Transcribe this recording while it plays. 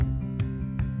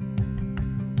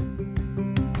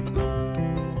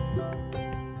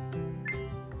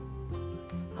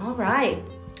right.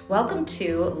 Welcome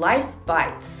to Life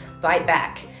Bites, Bite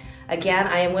Back. Again,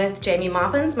 I am with Jamie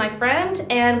Maupins, my friend,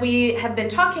 and we have been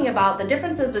talking about the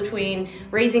differences between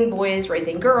raising boys,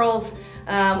 raising girls.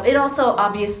 It also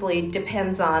obviously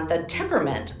depends on the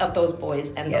temperament of those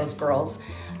boys and those girls.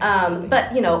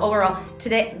 But, overall,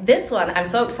 today, this one, I'm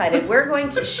so excited. We're going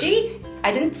to,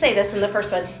 I didn't say this in the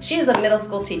first one, she is a middle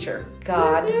school teacher.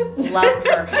 God love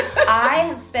her. I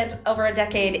have spent over a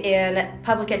decade in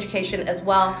public education as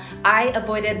well. I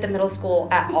avoided the middle school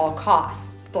at all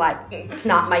costs. Like, it's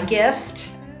not my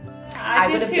gift. I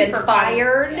would have been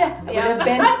fired. I would have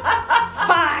been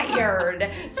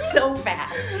fired so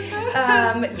fast.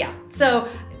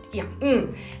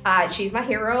 She's my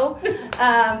hero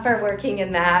for working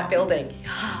in that building.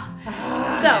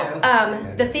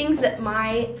 The things that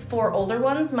my four older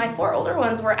ones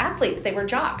were athletes. They were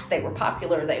jocks. They were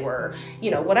popular. They were,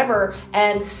 whatever.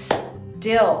 And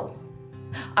still,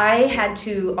 I had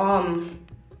to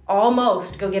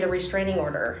almost go get a restraining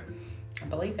order. I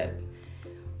believe it.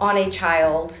 On a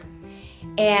child.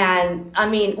 And,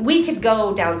 we could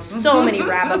go down so many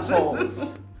rabbit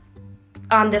holes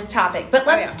on this topic. But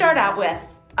let's start out with,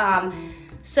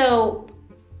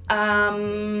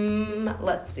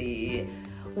 let's see.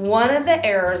 One of the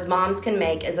errors moms can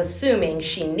make is assuming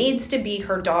she needs to be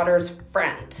her daughter's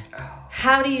friend.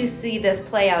 How do you see this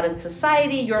play out in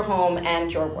society, your home,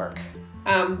 and your work?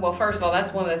 Well, first of all,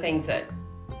 that's one of the things that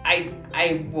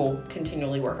I will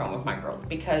continually work on with my girls,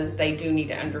 because they do need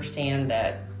to understand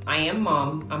that I am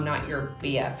mom. I'm not your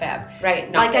BFF.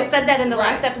 Right. Like I said that in the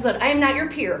last episode. I am not your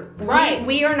peer. Right.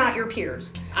 We are not your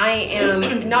peers. I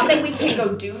am. Not that we can't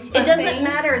go do fun It doesn't things.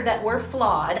 matter that we're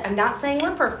flawed. I'm not saying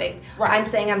we're perfect. Right. I'm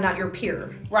saying I'm not your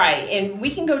peer. Right. And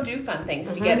we can go do fun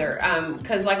things together.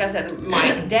 Because like I said,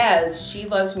 my Des, she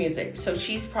loves music. So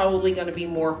she's probably going to be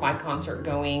more of my concert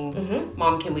going,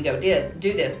 Mom, can we go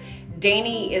do this?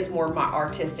 Danny is more my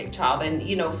artistic child,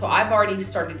 and so I've already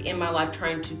started in my life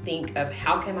trying to think of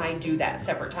how can I do that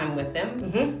separate time with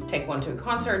them. Take one to a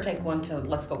concert, take one to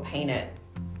let's go paint it,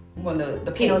 one of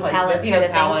the Pino's palette,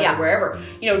 or wherever,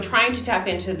 trying to tap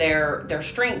into their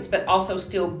strengths, but also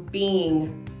still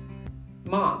being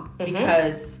mom,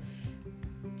 because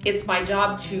it's my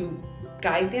job to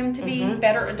guide them to be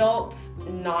better adults,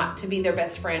 not to be their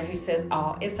best friend who says,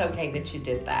 oh, it's okay that you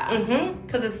did that.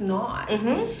 Because it's not.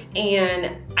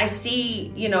 And I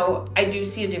see, I do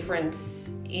see a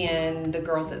difference in the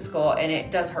girls at school, and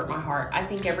it does hurt my heart. I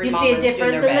think every mom is doing their best. You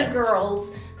see a difference in the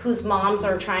girls whose moms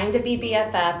are trying to be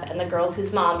BFF and the girls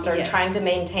whose moms are trying to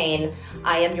maintain,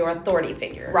 I am your authority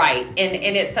figure. Right. And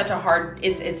it's such a hard,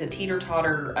 it's a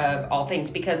teeter-totter of all things,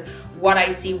 because what I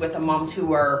see with the moms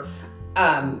who are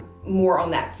more on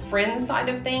that friend side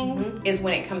of things is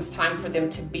when it comes time for them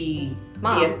to be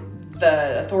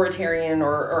the authoritarian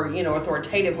or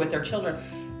authoritative with their children,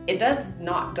 it does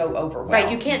not go over well.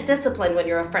 Right, you can't discipline when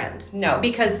you're a friend. No.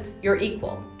 Because you're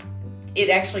equal. It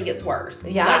actually gets worse.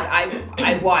 Yeah. Like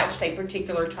I watched a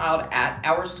particular child at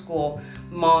our school.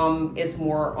 Mom is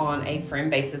more on a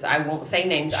friend basis. I won't say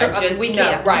names. Sure, we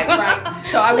can't. Right.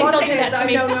 So I won't don't do that to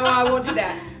me. No, I won't do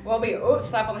that. Well,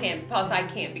 slap on the hand. Plus, I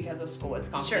can't because of school. It's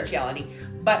confidentiality. Sure.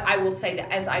 But I will say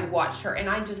that as I watched her, and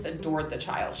I just adored the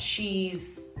child. She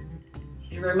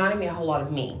reminded me a whole lot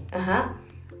of me.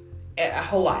 A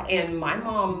whole lot. And my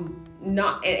mom,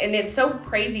 and it's so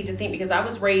crazy to think, because I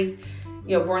was raised,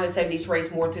 born in the 70s,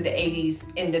 raised more through the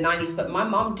 80s into 90s. But my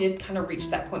mom did kind of reach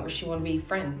that point where she wanted to be a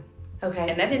friend. Okay.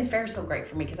 And that didn't fare so great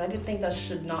for me, because I did things I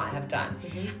should not have done.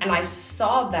 And I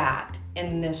saw that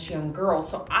in this young girl.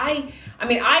 So I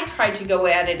tried to go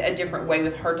at it a different way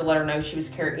with her to let her know she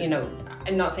was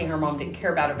I'm not saying her mom didn't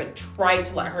care about her, but tried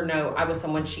to let her know I was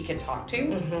someone she could talk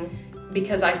to,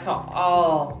 because I saw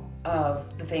all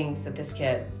of the things that this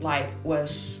kid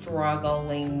was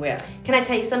struggling with. Can I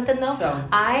tell you something though? So,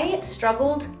 I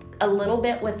struggled a little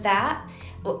bit with that.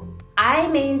 I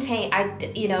maintain,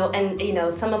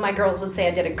 some of my girls would say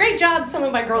I did a great job. Some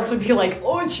of my girls would be like,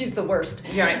 oh, she's the worst.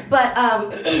 Right. But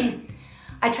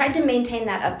I tried to maintain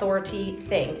that authority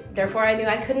thing. Therefore, I knew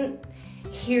I couldn't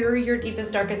hear your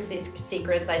deepest, darkest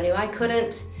secrets. I knew I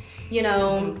couldn't,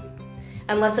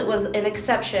 unless it was an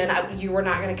exception, you were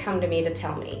not going to come to me to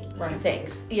tell me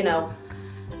things,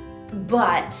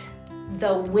 But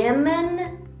the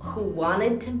women who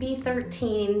wanted to be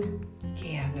 13...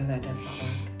 Yeah, no, that does not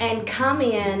work. And come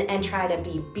in and try to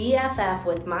be BFF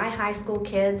with my high school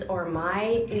kids or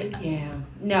my... Yeah.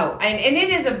 No, and it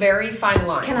is a very fine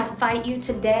line. Can I fight you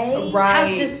today?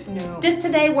 Right. Just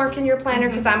today work in your planner,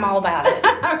 because I'm all about it.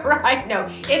 Right. No,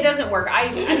 it doesn't work. I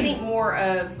think more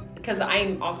of because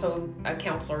I'm also a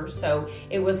counselor, so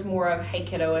it was more of, hey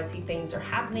kiddo, I see things are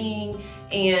happening,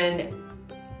 and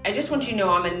I just want you to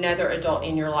know I'm another adult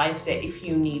in your life that if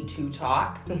you need to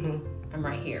talk, I'm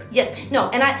right here. Yes, no,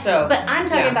 and but I'm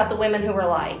talking about the women who were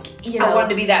like, you know, I wanted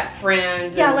to be that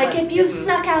friend. Yeah, like if you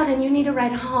snuck out and you need a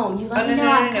ride home, you let me know.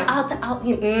 I'll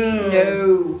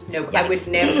No, I would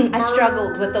never. I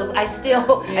struggled with those. I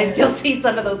still see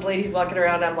some of those ladies walking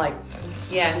around. I'm like,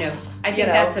 yeah, no. I think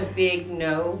that's a big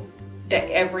no that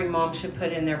every mom should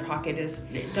put in their pocket is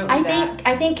don't do that.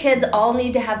 I think kids all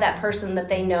need to have that person that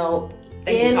they know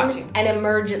in an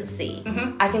emergency.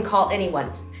 I can call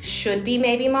anyone. Should be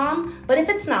maybe mom, but if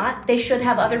it's not, they should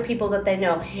have other people that they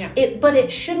know. But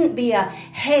it shouldn't be a,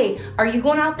 hey, are you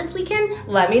going out this weekend?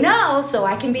 Let me know so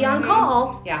I can be on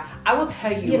call. Yeah, I will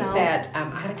tell you, that I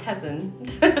had a cousin,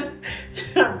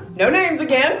 no names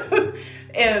again,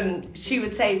 and she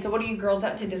would say, so what are you girls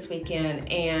up to this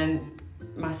weekend? And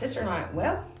my sister and I,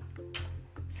 well,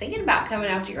 thinking about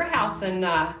coming out to your house and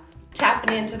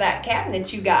tapping into that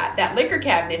cabinet you got, that liquor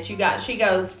cabinet you got. She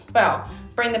goes, well,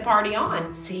 bring the party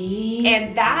on. See?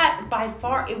 And that, by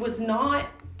far, it was not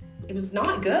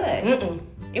good.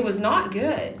 It was not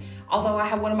good. Although I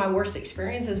had one of my worst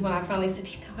experiences when I finally said,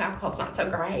 alcohol's not so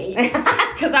great.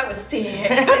 Because I was sick.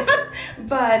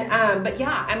 But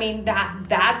yeah, I mean,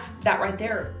 that right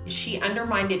there, she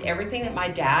undermined everything that my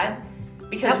dad,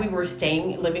 because we were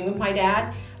living with my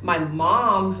dad. My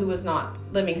mom, who was not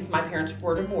living, because my parents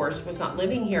were divorced, was not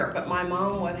living here. But my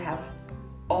mom would have,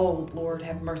 oh, Lord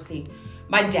have mercy.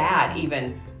 My dad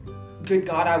even, good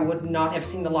God, I would not have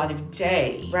seen the light of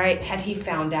day. Right. Had he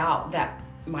found out that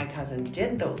my cousin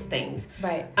did those things.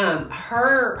 Right.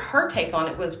 Her take on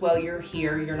it was, well, you're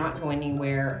here, you're not going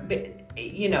anywhere. But,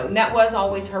 and that was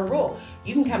always her rule.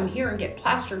 You can come here and get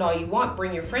plastered all you want,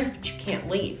 bring your friends, but you can't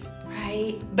leave.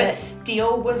 Right. But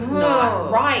still was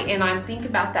not right. And I think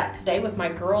about that today with my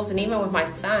girls and even with my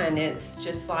son. It's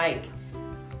just like,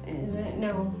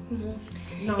 no.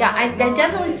 I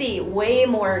definitely see way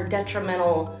more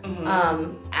detrimental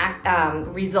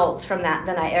results from that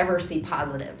than I ever see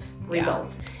positive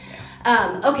results.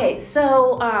 Okay,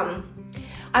 so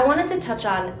I wanted to touch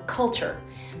on culture.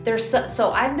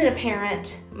 So I've been a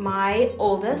parent. My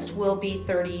oldest will be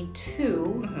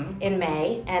 32 in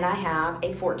May, and I have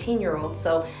a 14-year-old.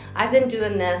 So I've been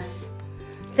doing this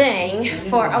thing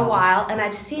for a while, and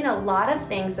I've seen a lot of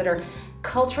things that are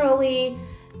culturally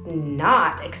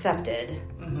not accepted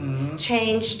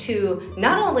change to,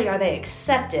 not only are they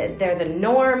accepted, they're the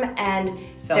norm, and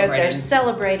they're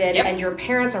celebrated, and your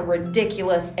parents are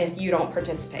ridiculous if you don't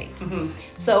participate.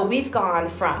 So we've gone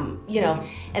from,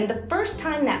 and the first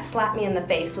time that slapped me in the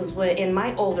face was when, in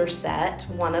my older set,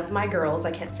 one of my girls,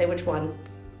 I can't say which one,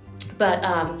 but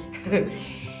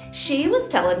she was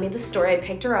telling me the story. I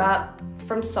picked her up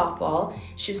from softball.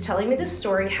 She was telling me the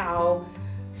story how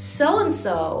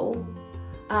so-and-so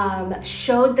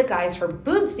showed the guys her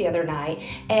boobs the other night,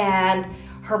 and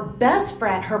her best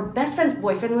friend's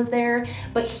boyfriend was there,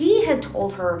 but he had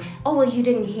told her, oh, well, you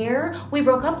didn't hear? We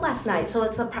broke up last night, so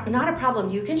it's not a problem.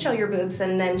 You can show your boobs,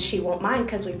 and then she won't mind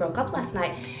because we broke up last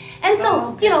night. And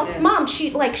so, mom, she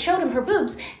showed him her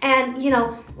boobs, and,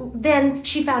 then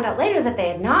she found out later that they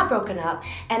had not broken up,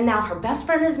 and now her best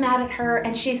friend is mad at her,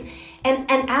 and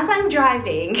and as I'm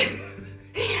driving,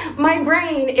 my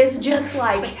brain is just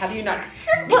like, have you not?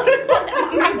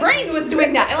 My brain was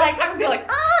doing that. I would be like,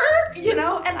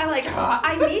 and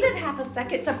I needed half a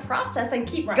second to process and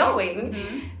keep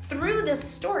going through this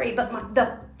story. But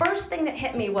the first thing that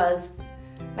hit me was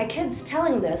my kid's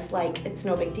telling this like it's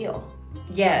no big deal.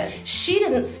 Yes. She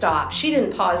didn't stop. She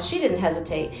didn't pause. She didn't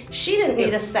hesitate. She didn't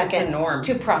need a second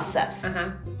to process.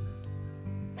 So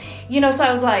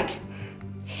I was like,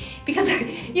 because,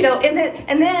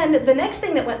 and then the next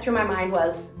thing that went through my mind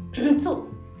was, so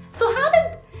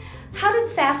how did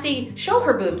Sassy show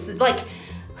her boobs? Like,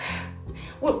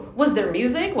 was there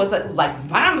music? Was it like,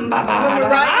 how does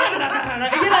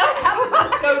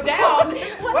this go down?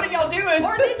 What are y'all doing?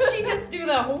 Or did she just do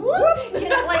the whoop?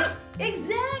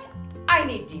 I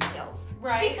need details.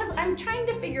 Right. Because I'm trying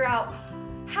to figure out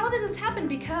how did this happen,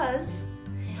 because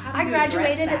I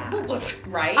graduated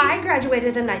I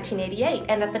graduated in 1988,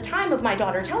 and at the time of my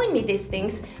daughter telling me these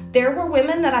things, there were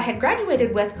women that I had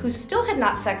graduated with who still had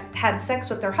not had sex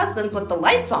with their husbands with the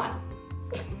lights on.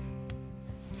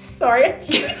 Sorry.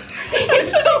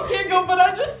 Can't go, but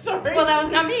I'm just sorry. Well, that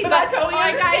was not me, but I totally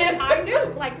understand. I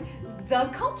knew, the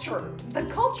culture.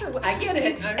 I get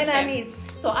it. And I mean,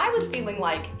 so I was feeling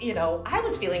like, I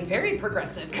was feeling very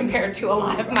progressive compared to a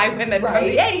lot of my women from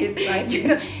the 80s. Right.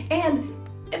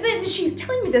 And then she's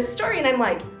telling me this story, and I'm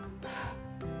like,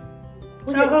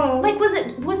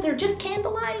 Was there just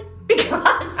candlelight?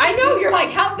 Because I know, you're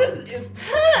like, how this...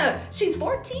 she's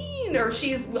 14, or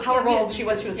she's however old she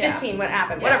was 15 when it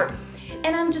happened, whatever.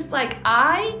 And I'm just like,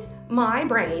 my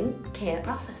brain can't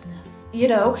process this,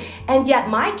 and yet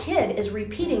my kid is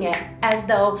repeating it as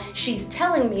though she's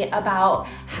telling me about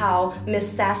how Miss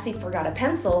Sassy forgot a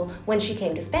pencil when she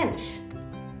came to Spanish.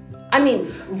 I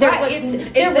mean,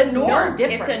 there was no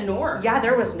difference. It's a norm. Yeah,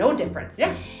 there was no difference.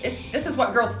 Yeah, this is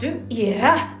what girls do.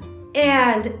 Yeah.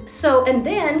 And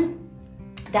then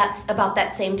that's about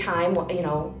that same time,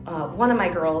 one of my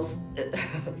girls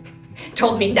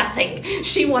told me nothing.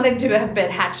 She wanted to have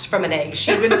been hatched from an egg.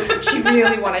 She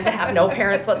really wanted to have no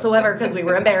parents whatsoever because we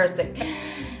were embarrassing.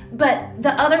 But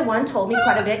the other one told me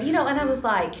quite a bit, and I was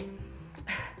like,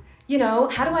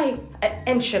 how do I,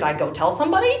 and should I go tell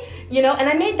somebody? And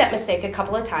I made that mistake a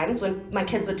couple of times when my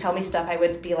kids would tell me stuff. I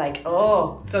would be like,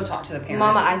 oh, go talk to the parent.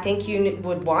 Mama, I think you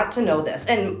would want to know this.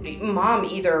 And Mom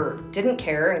either didn't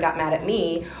care and got mad at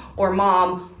me, or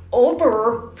Mom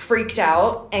over freaked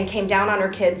out and came down on her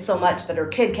kid so much that her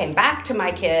kid came back to my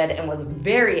kid and was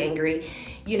very angry,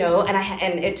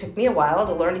 and it took me a while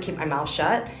to learn to keep my mouth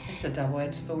shut. It's a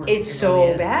double-edged sword. It's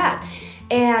so bad.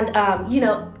 And,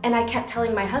 and I kept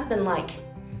telling my husband, like,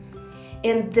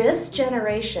 in this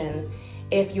generation,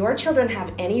 if your children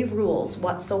have any rules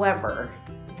whatsoever,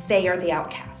 they are the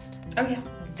outcast. Oh, yeah.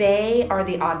 They are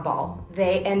the oddball.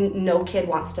 And no kid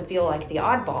wants to feel like the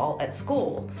oddball at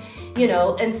school,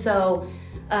 and so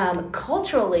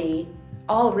culturally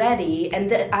already, and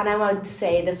I would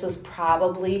say this was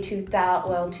probably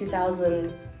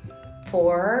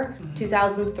 2004,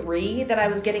 2003 that I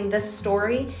was getting this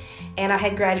story, and I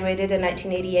had graduated in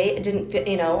 1988. I didn't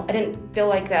feel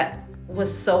like that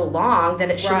was so long that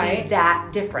it should be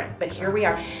that different, but here we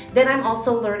are. Then I'm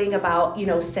also learning about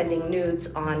sending nudes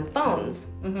on phones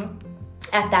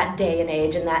at that day and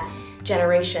age and that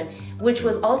generation, which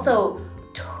was also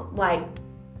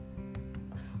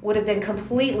would have been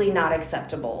completely not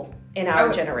acceptable in our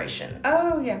generation.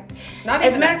 Oh yeah, not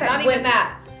even that.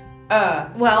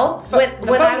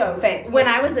 When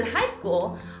I was in high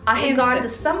school, I had gone to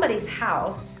somebody's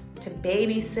house to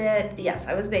babysit. Yes,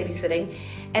 I was babysitting.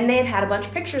 And they had a bunch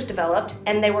of pictures developed,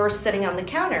 and they were sitting on the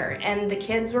counter. And the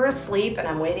kids were asleep, and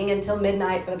I'm waiting until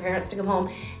midnight for the parents to come home.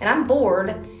 And I'm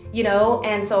bored,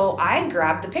 and so I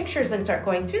grabbed the pictures and start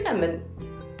going through them and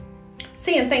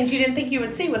seeing things you didn't think you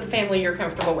would see with the family you're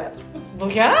comfortable with.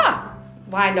 Well, yeah.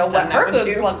 Well, I know what her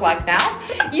boobs look like now,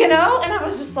 and I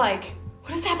was just like,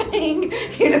 what is happening,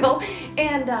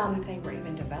 And they were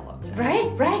even developed.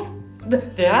 Right.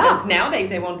 Because nowadays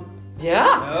they won't.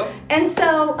 Yeah. Nope. And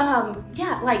so,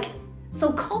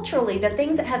 so culturally, the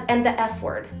things that have, and the F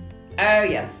word. Oh,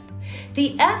 yes.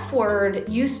 The F word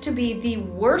used to be the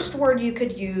worst word you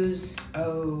could use.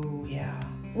 Oh, yeah.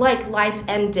 Like life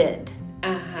ended.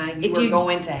 Uh-huh. You were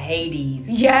going to Hades.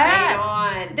 Yes.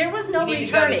 On. There was no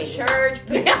returning. returning. To church.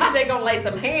 They're going to lay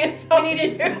some hands on We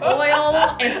needed some oil,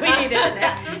 and we needed an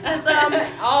exorcism.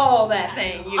 All that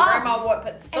thing. Your grandma would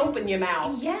put soap in your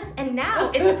mouth. Yes, and now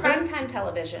it's primetime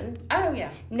television. Oh, yeah.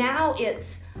 Now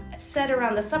it's set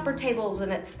around the supper tables,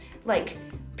 and it's like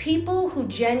people who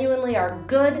genuinely are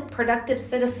good, productive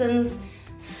citizens,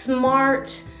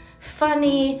 smart,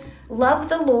 funny, love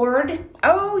the Lord.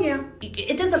 Oh, yeah.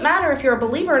 It doesn't matter if you're a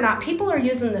believer or not. People are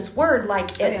using this word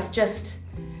like it's just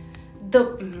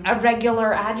a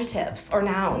regular adjective or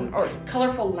noun or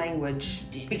colorful language,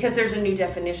 because there's a new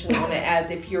definition on it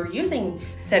as if you're using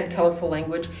said colorful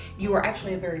language, you are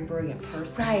actually a very brilliant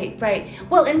person. Right.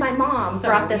 Well, and my mom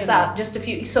brought this up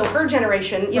so her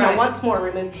generation, once more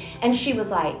removed, and she was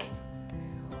like,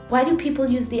 why do people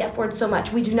use the F word so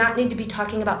much? We do not need to be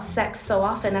talking about sex so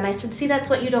often. And I said, see, that's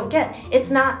what you don't get. It's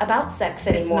not about sex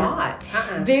anymore. It's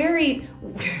not. Very,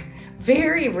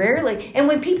 very rarely. And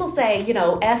when people say,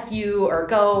 F you or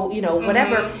go,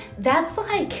 whatever, that's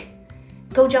like,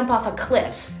 go jump off a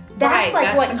cliff. That's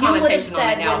like what you would have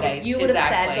said when you would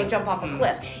have said, go jump off a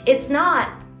cliff. It's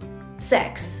not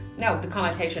sex. No, the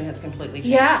connotation has completely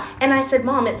changed. Yeah. And I said,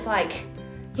 Mom, it's like,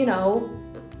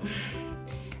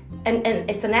 and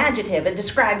it's an adjective. It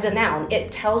describes a noun.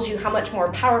 It tells you how much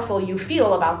more powerful you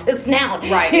feel about this noun.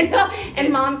 Right.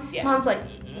 And Mom's like,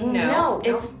 no,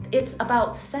 it's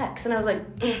about sex. And I was like,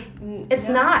 it's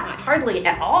not hardly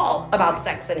at all about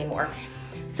sex anymore.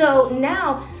 So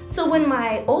when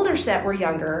my older set were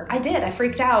younger, I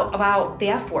freaked out about the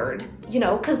F word,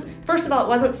 because first of all, it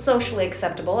wasn't socially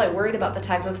acceptable. I worried about the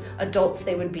type of adults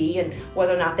they would be and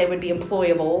whether or not they would be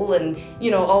employable and,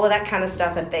 all of that kind of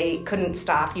stuff if they couldn't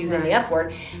stop using the F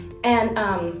word. And,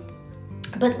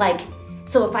 but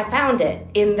So if I found it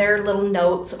in their little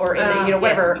notes or in the,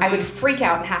 whatever, yes. I would freak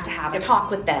out and have to have a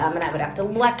talk with them, and I would have to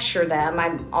lecture them.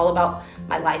 I'm all about,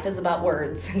 my life is about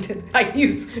words. I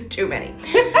use too many.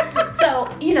 So,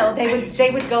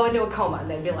 they would go into a coma, and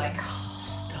they'd be like, oh,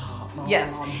 stop, Mom.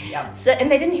 yes. Yep. So,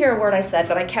 and they didn't hear a word I said,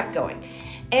 but I kept going.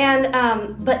 And,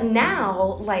 but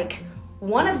now, like,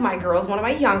 one of my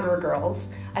younger girls,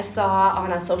 I saw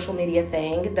on a social media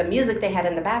thing, the music they had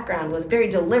in the background was very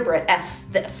deliberate, F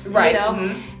this, right.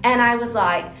 Mm-hmm. And I was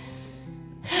like,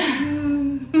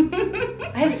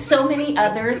 I have so many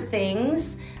other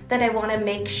things that I want to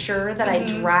make sure that I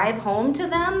drive home to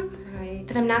them, right.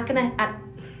 that I'm not going to,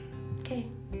 okay.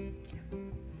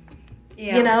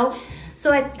 Yeah.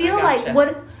 So I feel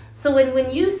so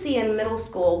when you see in middle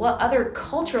school, what other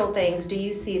cultural things do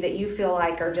you see that you feel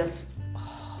like are just,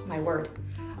 my word.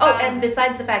 Oh, and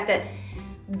besides the fact that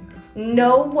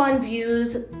no one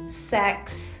views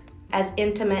sex as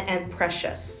intimate and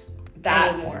precious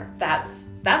anymore.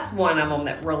 That's one of them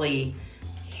that really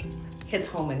hits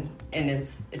home and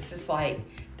it's just like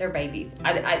they're babies.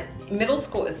 Middle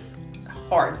school is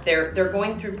hard. They're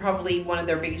going through probably one of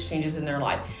their biggest changes in their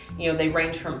life. They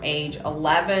range from age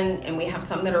 11, and we have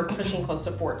some that are pushing close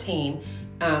to 14.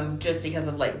 Just because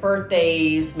of late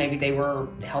birthdays, maybe they were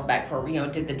held back for,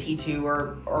 did the T2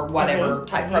 or whatever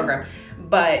type program.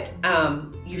 But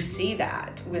you see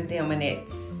that with them, and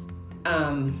it's,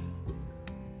 I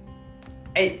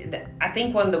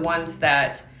think one of the ones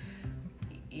that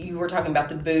you were talking about,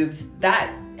 the boobs,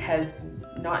 that has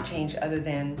not changed other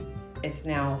than it's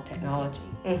now technology.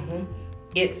 Mm-hmm.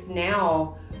 It's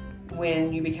now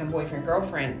when you become boyfriend,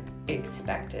 girlfriend,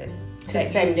 expected to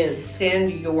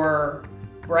send your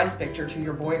breast picture to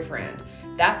your boyfriend.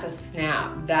 That's a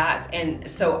snap. And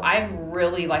so I've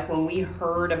really, like, when we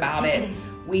heard about it,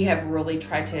 we have really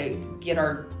tried to get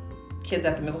our kids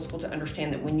at the middle school to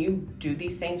understand that when you do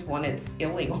these things, one, it's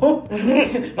illegal.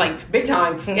 Like, big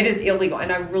time, it is illegal.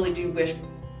 And I really do wish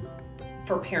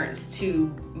for parents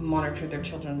to monitor their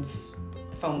children's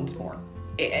phones more.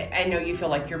 I know you feel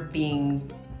like you're being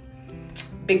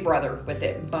big brother with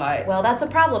it, but well, that's a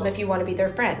problem if you want to be their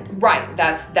friend, right?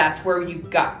 That's where you've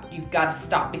got to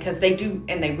stop, because they do,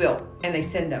 and they will, and they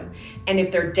send them. And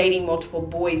if they're dating multiple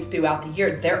boys throughout the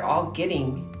year, they're all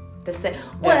getting the same.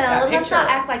 Well, let's not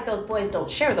act like those boys don't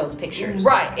share those pictures,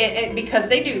 right? And because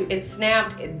they do. It's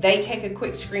snapped. They take a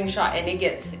quick screenshot, and it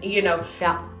gets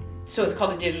yeah. So it's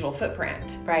called a digital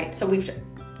footprint, right? So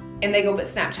and they go, but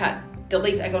Snapchat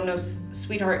deletes. I go, no,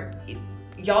 sweetheart,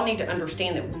 y'all need to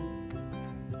understand that.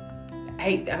 I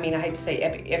hate to say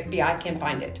FBI can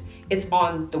find it. It's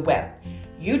on the web.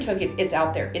 You took it, it's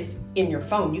out there. It's in your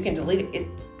phone. You can delete it.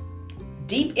 It's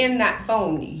deep in that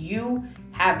phone. You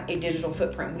have a digital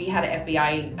footprint. We had an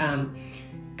FBI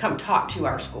come talk to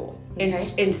our school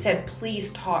and said, please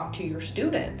talk to your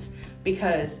students,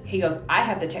 because he goes, I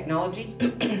have the technology.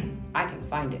 I can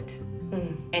find it.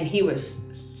 And he was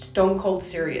stone cold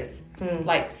serious.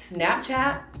 Like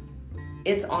Snapchat,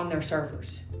 it's on their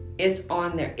servers. It's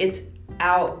on there. It's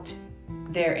out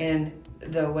there in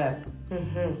the web.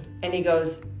 And he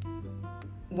goes,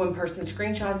 one person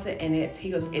screenshots it, and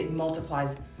it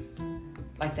multiplies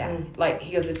like that. Like,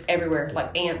 he goes, it's everywhere,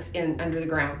 like ants under the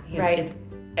ground. Right. It's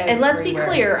and let's be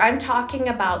clear, I'm talking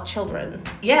about children.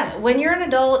 Yes. When you're an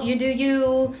adult, you do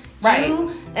you.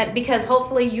 Right. Because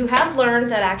hopefully you have learned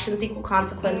that actions equal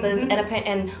consequences,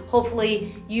 and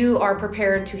hopefully you are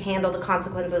prepared to handle the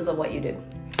consequences of what you do.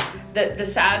 The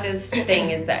saddest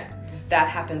thing is that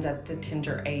happens at the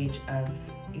tender age of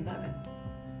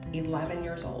 11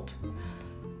 years old.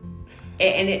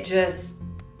 And it just,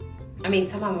 some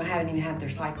of them haven't even had their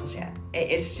cycles yet.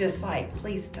 It's just like,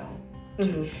 please don't.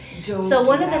 Don't. So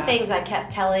one of the things I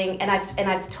kept telling, and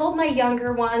I've told my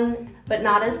younger one, but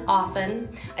not as often.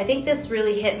 I think this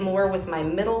really hit more with my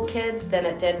middle kids than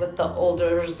it did with the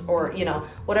olders, or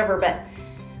whatever. But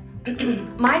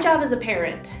my job as a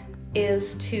parent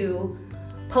is to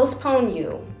postpone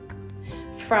you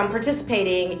from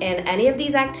participating in any of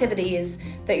these activities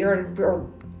that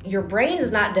your brain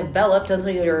is not developed until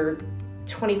you're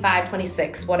 25,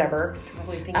 26, whatever.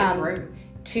 Probably think it through.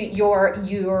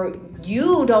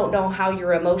 You don't know how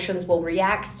your emotions will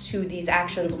react to these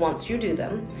actions once you do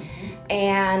them.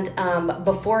 And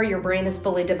before your brain is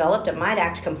fully developed, it might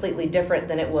act completely different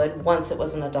than it would once it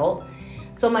was an adult.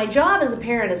 So my job as a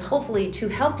parent is hopefully to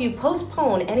help you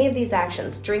postpone any of these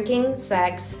actions: drinking,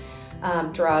 sex,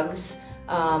 drugs,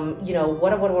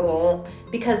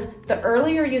 because the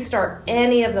earlier you start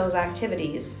any of those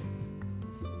activities,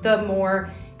 the more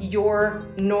your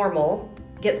normal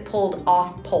gets pulled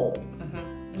off pole.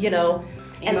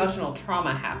 emotional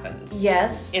trauma happens.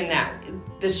 Yes. In that,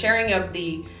 the sharing of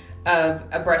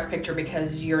a breast picture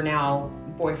because you're now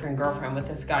boyfriend, girlfriend with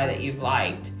this guy that you've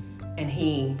liked, and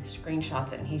he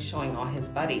screenshots it and he's showing all his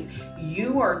buddies.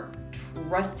 You are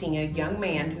trusting a young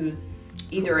man who's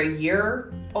either a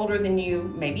year older than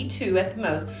you, maybe 2 at the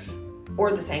most,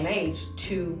 or the same age,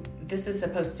 this is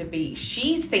supposed to be,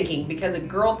 she's thinking, because a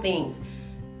girl thinks,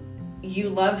 you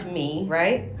love me.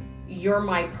 Right. You're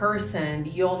my person.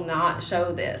 You'll not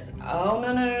show this. Oh,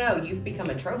 no. You've become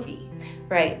a trophy.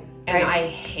 Right. And I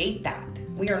hate that.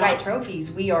 We are not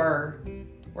trophies. We're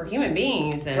human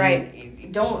beings.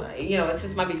 And don't, it's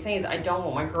just my big thing is I don't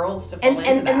want my girls to fall into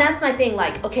that. And that's my thing.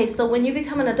 Like, okay, so when you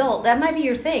become an adult, that might be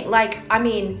your thing. Like, I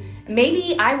mean,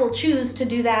 maybe I will choose to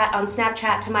do that on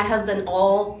Snapchat to my husband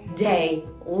all day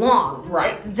long.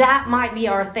 Right. That might be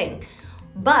our thing.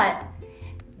 But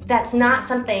that's not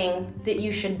something that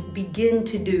you should begin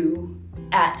to do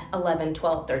at 11,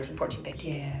 12, 13, 14,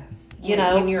 15. Yes.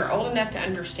 When you're old enough to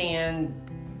understand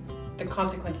the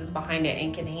consequences behind it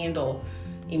and can handle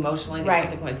emotionally the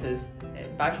consequences,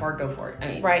 by far go for it. I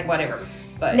mean, whatever.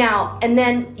 But now, and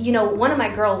then, one of my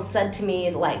girls said to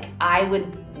me, like, I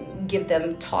would give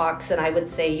them talks and I would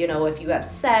say, if you have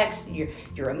sex,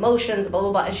 your emotions, blah,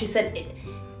 blah, blah. And she said,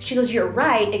 she goes, you're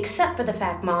right, except for the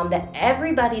fact, Mom, that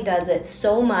everybody does it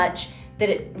so much that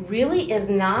it really is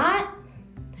not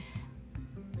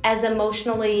as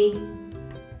emotionally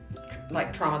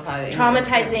like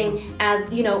traumatizing as,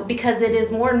 because it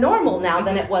is more normal now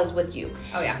than it was with you.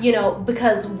 Oh, yeah.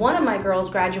 Because one of my girls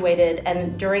graduated,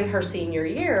 and during her senior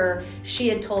year, she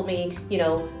had told me,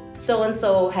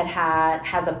 so-and-so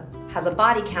has a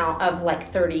body count of like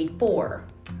 34.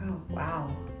 Oh,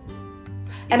 wow.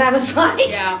 And I was like...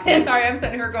 Yeah, sorry, I'm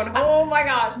sitting here going, oh my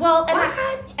gosh. Well,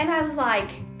 and I was like...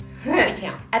 Body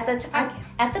count. At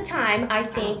the time, I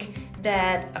think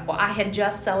that I had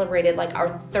just celebrated like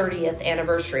our 30th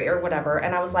anniversary or whatever,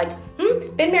 and I was like,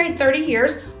 been married 30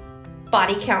 years,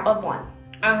 body count of 1.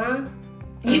 One.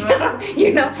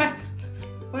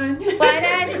 But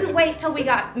I didn't wait till we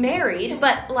got married,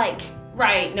 but like...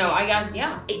 Right, no,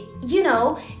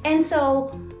 and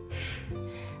so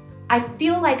I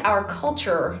feel like our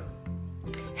culture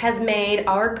has made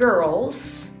our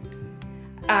girls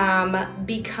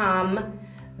become,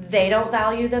 they don't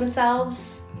value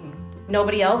themselves.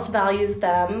 Nobody else values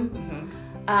them.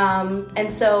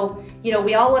 And so,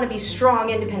 we all want to be strong,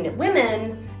 independent women,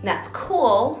 and that's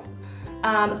cool.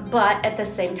 But at the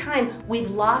same time,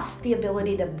 we've lost the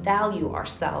ability to value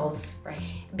ourselves. Right.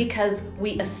 Because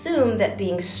we assume that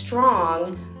being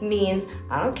strong means,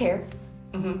 I don't care.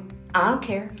 I don't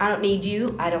care. I don't need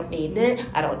you. I don't need it.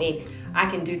 I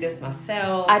can do this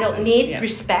myself. I don't need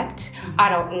respect. I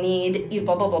don't need you,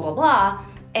 blah, blah, blah, blah, blah.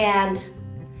 And...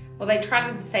 Well, they try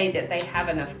to say that they have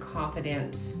enough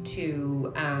confidence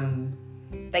to,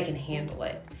 they can handle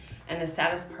it. And the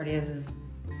saddest part is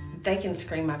they can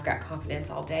scream, I've got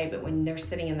confidence all day, but when they're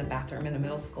sitting in the bathroom in a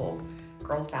middle school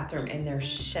girls' bathroom and they're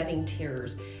shedding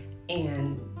tears,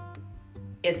 and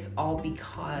it's all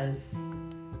because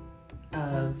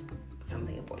of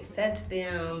something a boy said to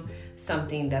them,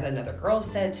 something that another girl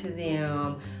said to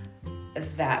them,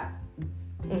 that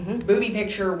booby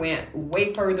picture went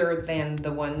way further than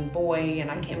the one boy,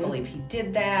 and I can't believe he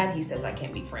did that. He says I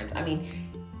can't be friends. I mean,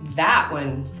 that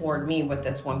one floored me. With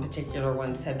this one particular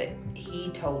one said that he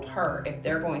told her if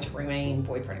they're going to remain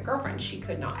boyfriend and girlfriend, she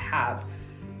could not have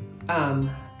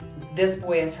this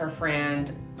boy as her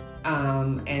friend,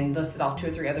 and listed off 2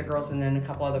 or 3 other girls and then a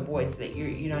couple other boys that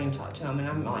you don't even talk to them. And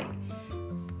I'm like,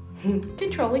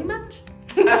 controlling much?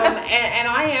 and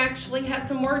I actually had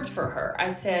some words for her. I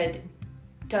said,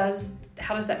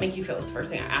 how does that make you feel? Is the first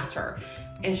thing I asked her.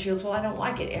 And she goes, well, I don't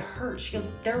like it. It hurts. She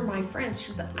goes, they're my friends.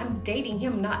 She goes, I'm dating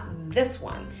him, not this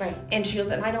one. Right. And she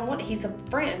goes, and I don't want it. He's a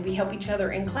friend. We help each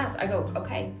other in class. I go,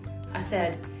 okay. I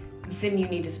said, then you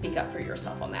need to speak up for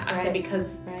yourself on that. I said,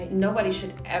 because nobody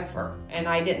should ever, and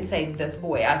I didn't say this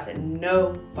boy, I said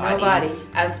nobody,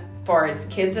 as far as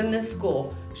kids in this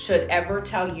school, should ever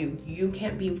tell you, you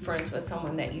can't be friends with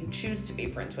someone that you choose to be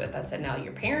friends with. I said, now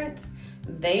your parents,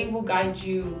 they will guide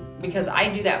you, because I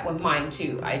do that with mine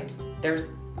too.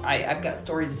 I've got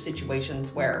stories of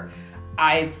situations where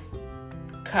I've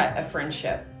cut a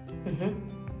friendship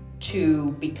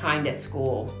to be kind at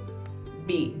school,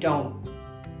 don't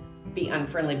be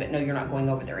unfriendly, but no, you're not going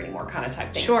over there anymore, kind of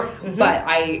type thing. Sure. But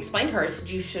I explained to her, I said,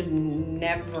 you should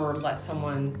never let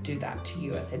someone do that to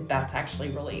you. I said, that's actually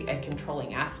really a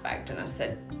controlling aspect. And I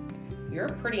said, you're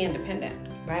pretty independent.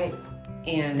 Right.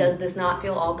 And does this not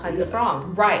feel all kinds of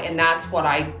wrong? Right. And that's what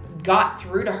I got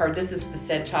through to her. This is the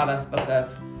said child I spoke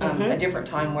of a different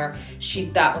time where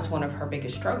that was one of her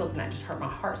biggest struggles, and that just hurt my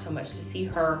heart so much to see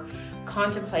her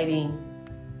contemplating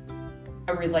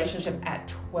a relationship at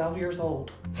 12 years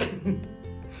old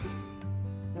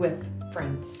with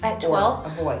friends. At 12? A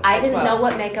boy. I didn't know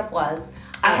what makeup was.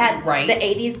 I had the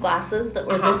 80s glasses that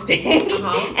were this big,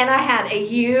 and I had a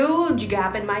huge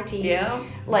gap in my teeth. Yeah.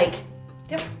 Like,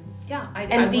 yep. Yeah.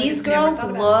 And these girls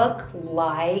look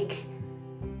like,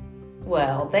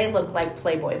 well, they look like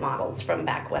Playboy models from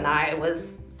back when I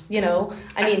was, I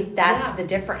mean, that's the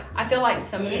difference. I feel like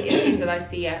some of the issues that I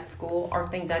see at school are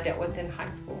things I dealt with in high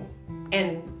school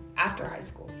and after high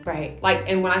school. Right. Like,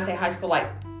 and when I say high school, like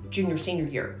junior, senior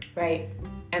year. Right.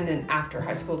 And then after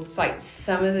high school, it's like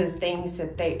some of the things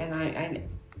that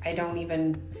I don't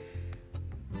even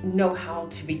know how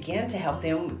to begin to help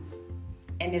them.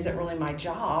 And is it really my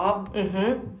job?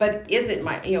 Mm-hmm. But is it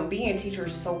being a teacher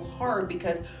is so hard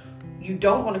because you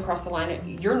don't want to cross the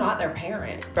line. You're not their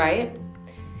parent. Right.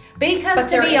 Because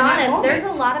to be honest, there's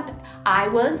a lot of, I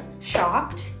was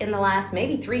shocked in the last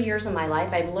maybe 3 years of my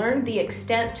life. I've learned the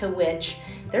extent to which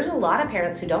there's a lot of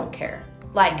parents who don't care.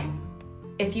 Like,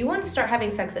 if you want to start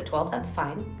having sex at 12, that's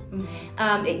fine.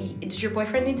 Mm-hmm. Does your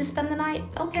boyfriend need to spend the night?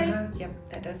 Okay. Yep,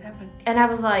 that does happen. And I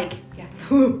was like, not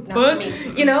for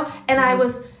me. And I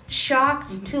was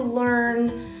shocked to learn,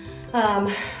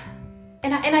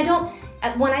 and I don't,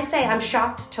 when I say I'm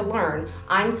shocked to learn,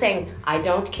 I'm saying I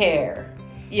don't care.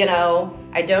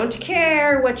 I don't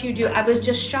care what you do. I was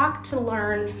just shocked to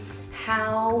learn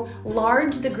how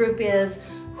large the group is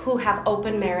who have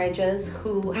open marriages,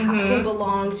 who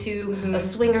belong to a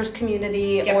swingers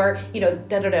community, or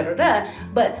da-da-da-da-da.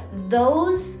 But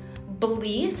those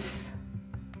beliefs,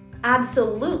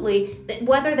 absolutely,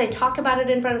 whether they talk about it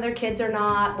in front of their kids or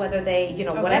not, whether they,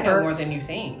 whatever. They know more than you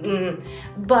think.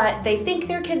 But they think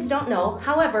their kids don't know.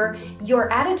 However,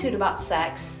 your attitude about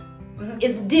sex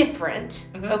is different,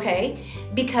 okay?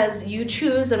 Because you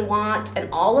choose and want and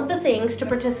all of the things to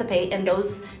participate in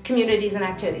those communities and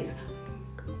activities.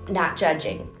 Not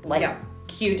judging,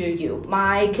 you do you.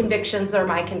 My convictions are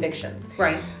my convictions.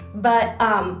 Right. But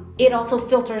it also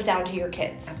filters down to your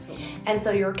kids. Absolutely. And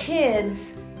so your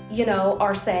kids,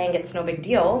 are saying it's no big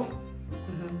deal,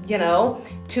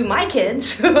 to my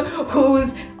kids,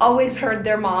 who's always heard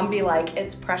their mom be like,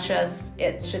 it's precious,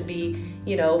 it should be,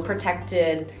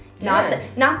 protected.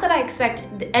 Yes. Not that I expect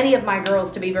any of my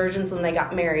girls to be virgins when they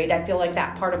got married. I feel like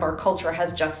that part of our culture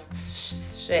has just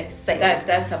sailed.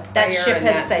 That's a prayer. That ship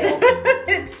has sailed.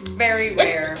 It's very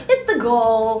rare. It's the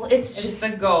goal. It's just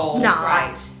the goal.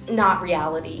 Not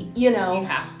reality. You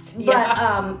have to.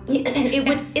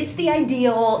 But it's the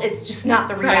ideal. It's just not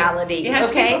the reality. Right. You have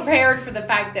to be prepared for the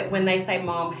fact that when they say,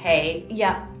 "Mom, hey,"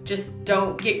 just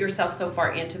don't get yourself so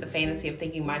far into the fantasy of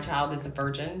thinking my child is a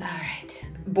virgin. All right.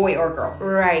 Boy or girl.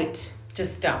 Right.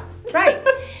 Just don't. Right.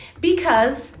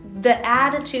 Because the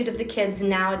attitude of the kids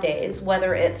nowadays,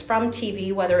 whether it's from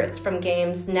TV, whether it's from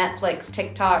games, Netflix,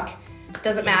 TikTok,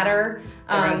 doesn't matter.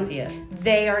 See it.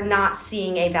 They are not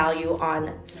seeing a value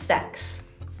on sex.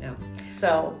 No.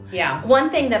 So, one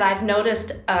thing that I've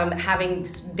noticed, having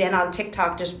been on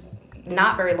TikTok just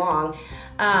not very long,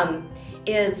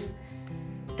 is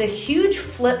the huge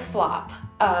flip-flop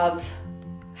of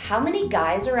how many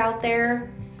guys are out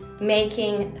there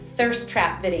making thirst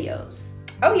trap videos.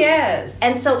 Oh, yes.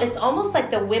 And so it's almost like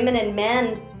the women and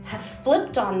men have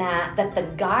flipped on that the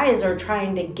guys are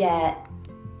trying to get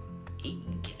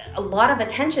a lot of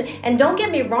attention. And don't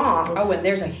get me wrong. Oh, and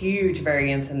there's a huge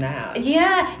variance in that.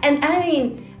 Yeah, and I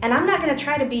mean, and I'm not going to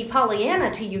try to be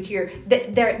Pollyanna to you here.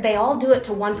 They all do it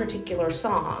to one particular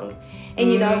song.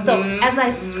 And, so as I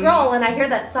scroll and I hear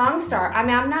that song start, I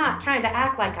mean, I'm not trying to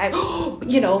act like I,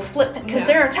 flip, because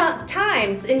there are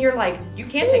times, and you're like, you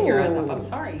can't take your eyes off. I'm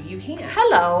sorry, you can't.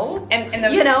 Hello. And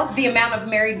the amount of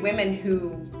married women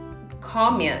who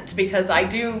comment, because I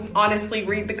do honestly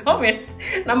read the comments,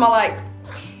 and I'm all like,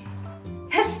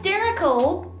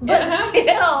 hysterical, but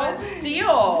still,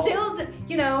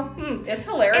 it's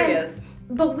hilarious.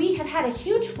 But we have had a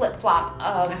huge flip-flop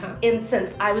of, since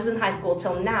I was in high school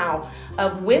till now,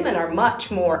 of women are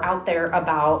much more out there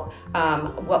about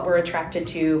what we're attracted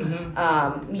to,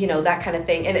 that kind of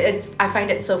thing. And I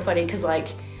find it so funny because,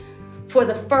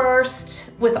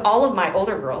 with all of my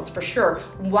older girls, for sure,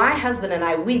 my husband and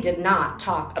I, we did not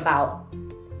talk about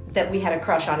that we had a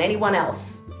crush on anyone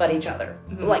else but each other.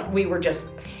 Like, we were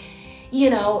just,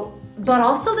 but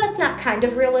also that's not kind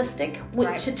of realistic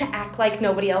to act like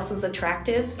nobody else is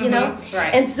attractive,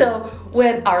 Right. And so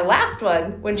when our last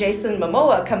one, when Jason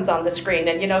Momoa comes on the screen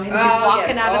and, he's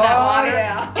walking out of that water.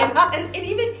 And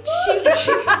even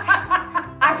she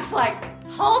I was like,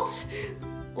 halt.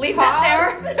 leave that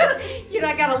there.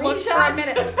 I gotta look for a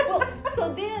minute. Well,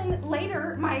 so then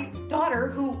later, my daughter,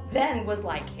 who then was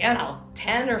like,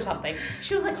 10 or something,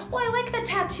 she was like, well, I like the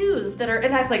tattoos that are,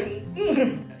 and I was like,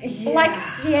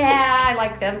 I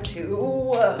like them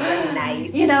too.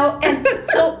 Nice. And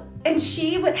so, and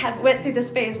she went through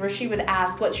this phase where she would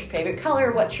ask, what's your favorite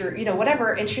color? What's your,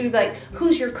 whatever. And she would be like,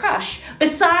 who's your crush?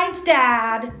 Besides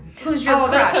Dad, who's your crush?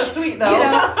 Oh, that's so sweet, though.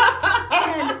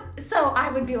 And so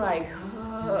I would be like,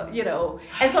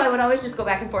 and so I would always just go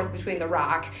back and forth between The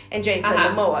Rock and Jason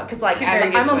Momoa, because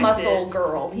I'm a muscle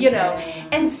girl,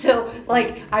 and so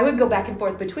I would go back and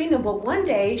forth between them. But one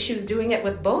day she was doing it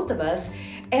with both of us,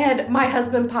 and my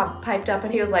husband piped up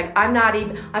and he was like, I'm not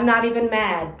even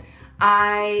mad.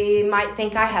 I might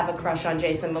think I have a crush on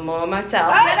Jason Momoa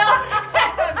myself. And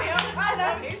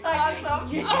I was like, awesome.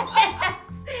 Yes.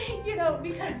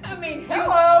 Because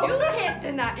hello. You can't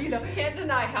deny, can't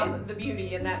deny how the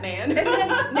beauty in that man. And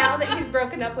then now that he's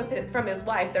broken up from his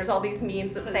wife, there's all these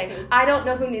memes that say, I don't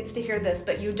know who needs to hear this,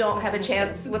 but you don't have a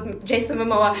chance with Jason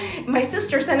Momoa. My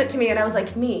sister sent it to me, and I was like,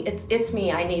 it's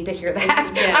me. I need to hear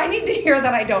that. Yeah. I need to hear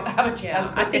that I don't have a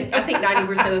chance. I think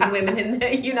 90% of the women in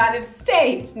the United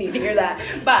States need to hear that.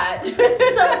 But so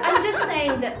I'm just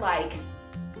saying that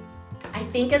I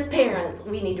think as parents,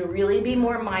 we need to really be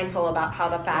more mindful about how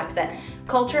the fact that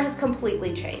culture has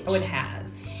completely changed. Oh, it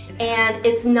has. And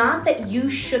it's not that you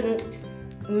shouldn't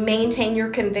maintain your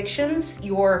convictions,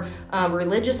 your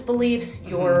religious beliefs,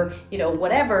 your,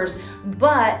 whatevers,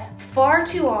 but far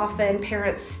too often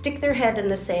parents stick their head in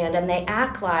the sand and they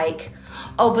act like,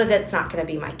 oh, but that's not going to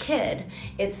be my kid.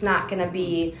 It's not going to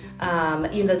be,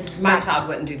 my child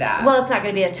wouldn't do that. Well, it's not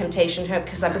going to be a temptation to her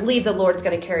because I believe the Lord's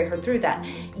going to carry her through that.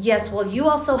 Yes, well, you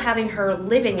also having her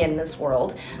living in this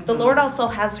world, the Lord also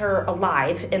has her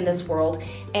alive in this world,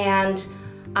 and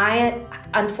I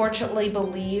unfortunately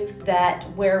believe that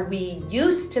where we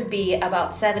used to be about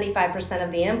 75% of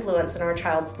the influence in our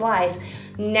child's life,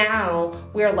 now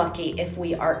we're lucky if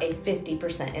we are a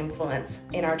 50% influence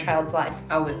in our child's life.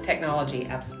 Oh, with technology,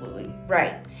 absolutely.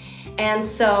 Right. And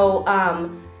so,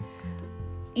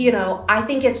 I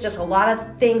think it's just a lot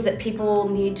of things that people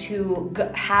need to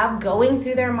have going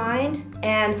through their mind.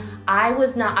 And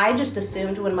I just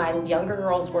assumed when my younger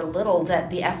girls were little that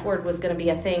the F word was going to be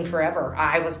a thing forever.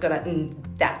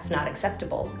 That's not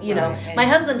acceptable. My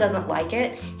husband doesn't like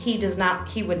it. He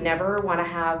would never want to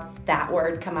have that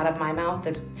word come out of my mouth.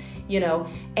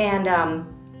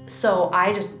 So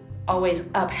I just always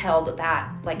upheld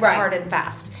that hard and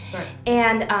fast. Right.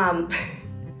 And,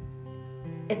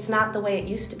 it's not the way it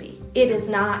used to be. It is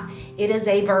not. It is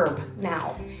a verb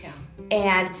now. Yeah.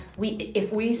 And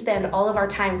if we spend all of our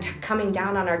time coming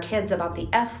down on our kids about the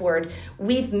F word,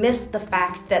 we've missed the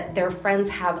fact that their friends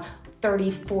have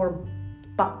 34,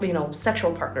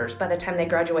 sexual partners by the time they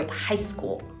graduate high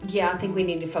school. Yeah, I think we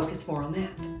need to focus more on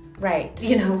that. Right.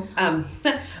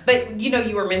 But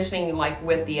you were mentioning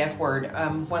with the F word.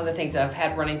 One of the things that I've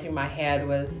had running through my head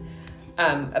was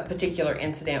a particular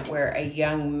incident where a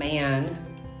young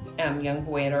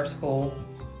boy at our school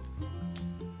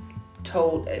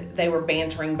they were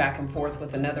bantering back and forth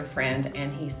with another friend,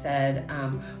 and he said,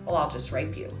 well, I'll just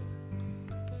rape you.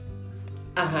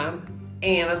 And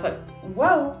I was like,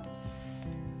 whoa,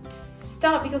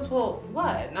 stop. He goes, well,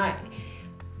 what? And I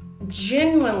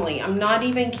genuinely, I'm not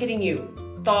even kidding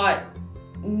you, thought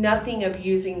nothing of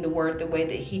using the word the way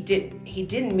that he did. He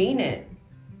didn't mean it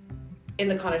in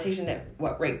the connotation that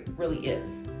what rape really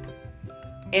is.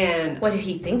 And what did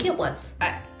he think it was?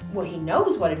 He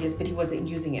knows what it is, but he wasn't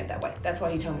using it that way. That's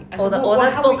why he told me. I said, that's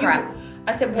bullcrap.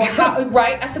 I said, well,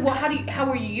 right? I said, well, how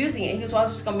were you using it? He goes, well, I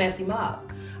was just going to mess him up.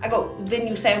 I go, then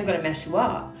you say I'm going to mess you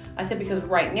up. I said, because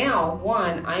right now,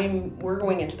 we're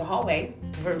going into the hallway.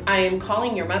 I am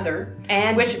calling your mother,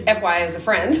 which FYI is a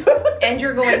friend. And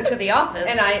you're going to the office.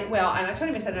 And I told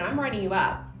him, I said, and I'm writing you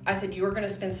up. I said, you're going to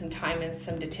spend some time in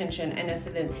some detention. And I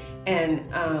said,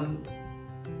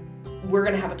 we're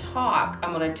going to have a talk.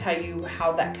 I'm going to tell you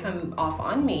how that came off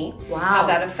on me. Wow. How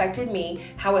that affected me,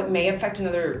 how it may affect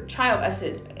another child. I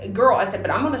said,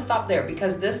 but I'm going to stop there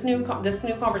because this new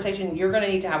conversation you're going to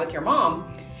need to have with your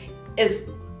mom is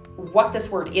what this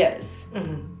word is.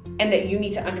 Mm-hmm. And that you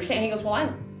need to understand. He goes, well, I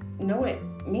know what it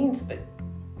means, but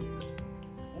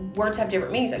words have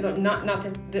different meanings. I go, not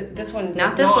this one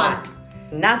does not.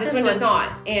 Not this this one one does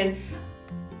not. And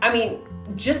I mean,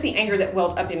 just the anger that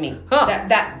welled up in me. Huh.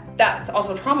 That's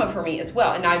also trauma for me as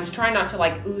well. And I was trying not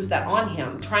to ooze that on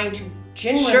him, trying to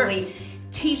genuinely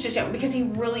teach this young, because he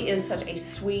really is such a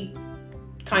sweet,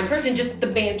 kind person. Just the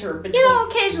banter between.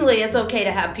 Occasionally it's okay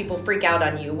to have people freak out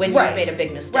on you when you've made a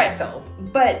big mistake, though.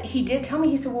 But he did tell me,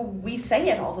 he said, well, we say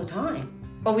it all the time.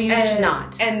 Oh, well, you should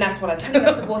not. And that's what I told him.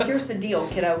 I said, well, here's the deal,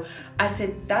 kiddo. I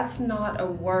said, that's what I told him. I said, well, here's the deal, kiddo. I said, that's not a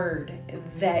word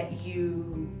that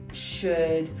you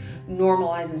should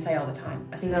normalize and say all the time.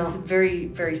 I said, It's very,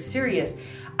 very serious.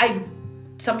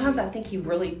 Sometimes I think he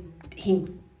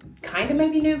kind of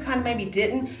maybe knew, kind of maybe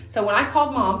didn't. So when I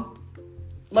called Mom,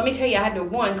 let me tell you, I had to,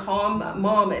 calm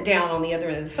Mom down on the other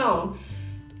end of the phone.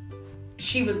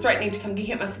 She was threatening to come get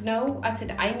him. I said, no. I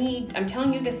said, I'm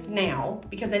telling you this now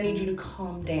because I need you to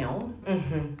calm down.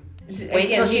 Mm-hmm.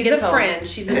 Wait till he gets home. Friend.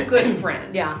 She's a good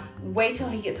friend. Yeah. Wait till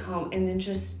he gets home and then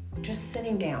just sit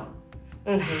him down.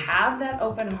 Mm-hmm. Have that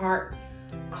open heart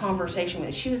conversation with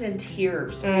him. She was in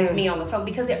tears with me on the phone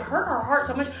because it hurt her heart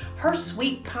so much. Her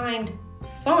sweet, kind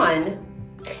son.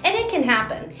 And it can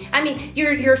happen. I mean,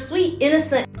 your sweet,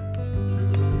 innocent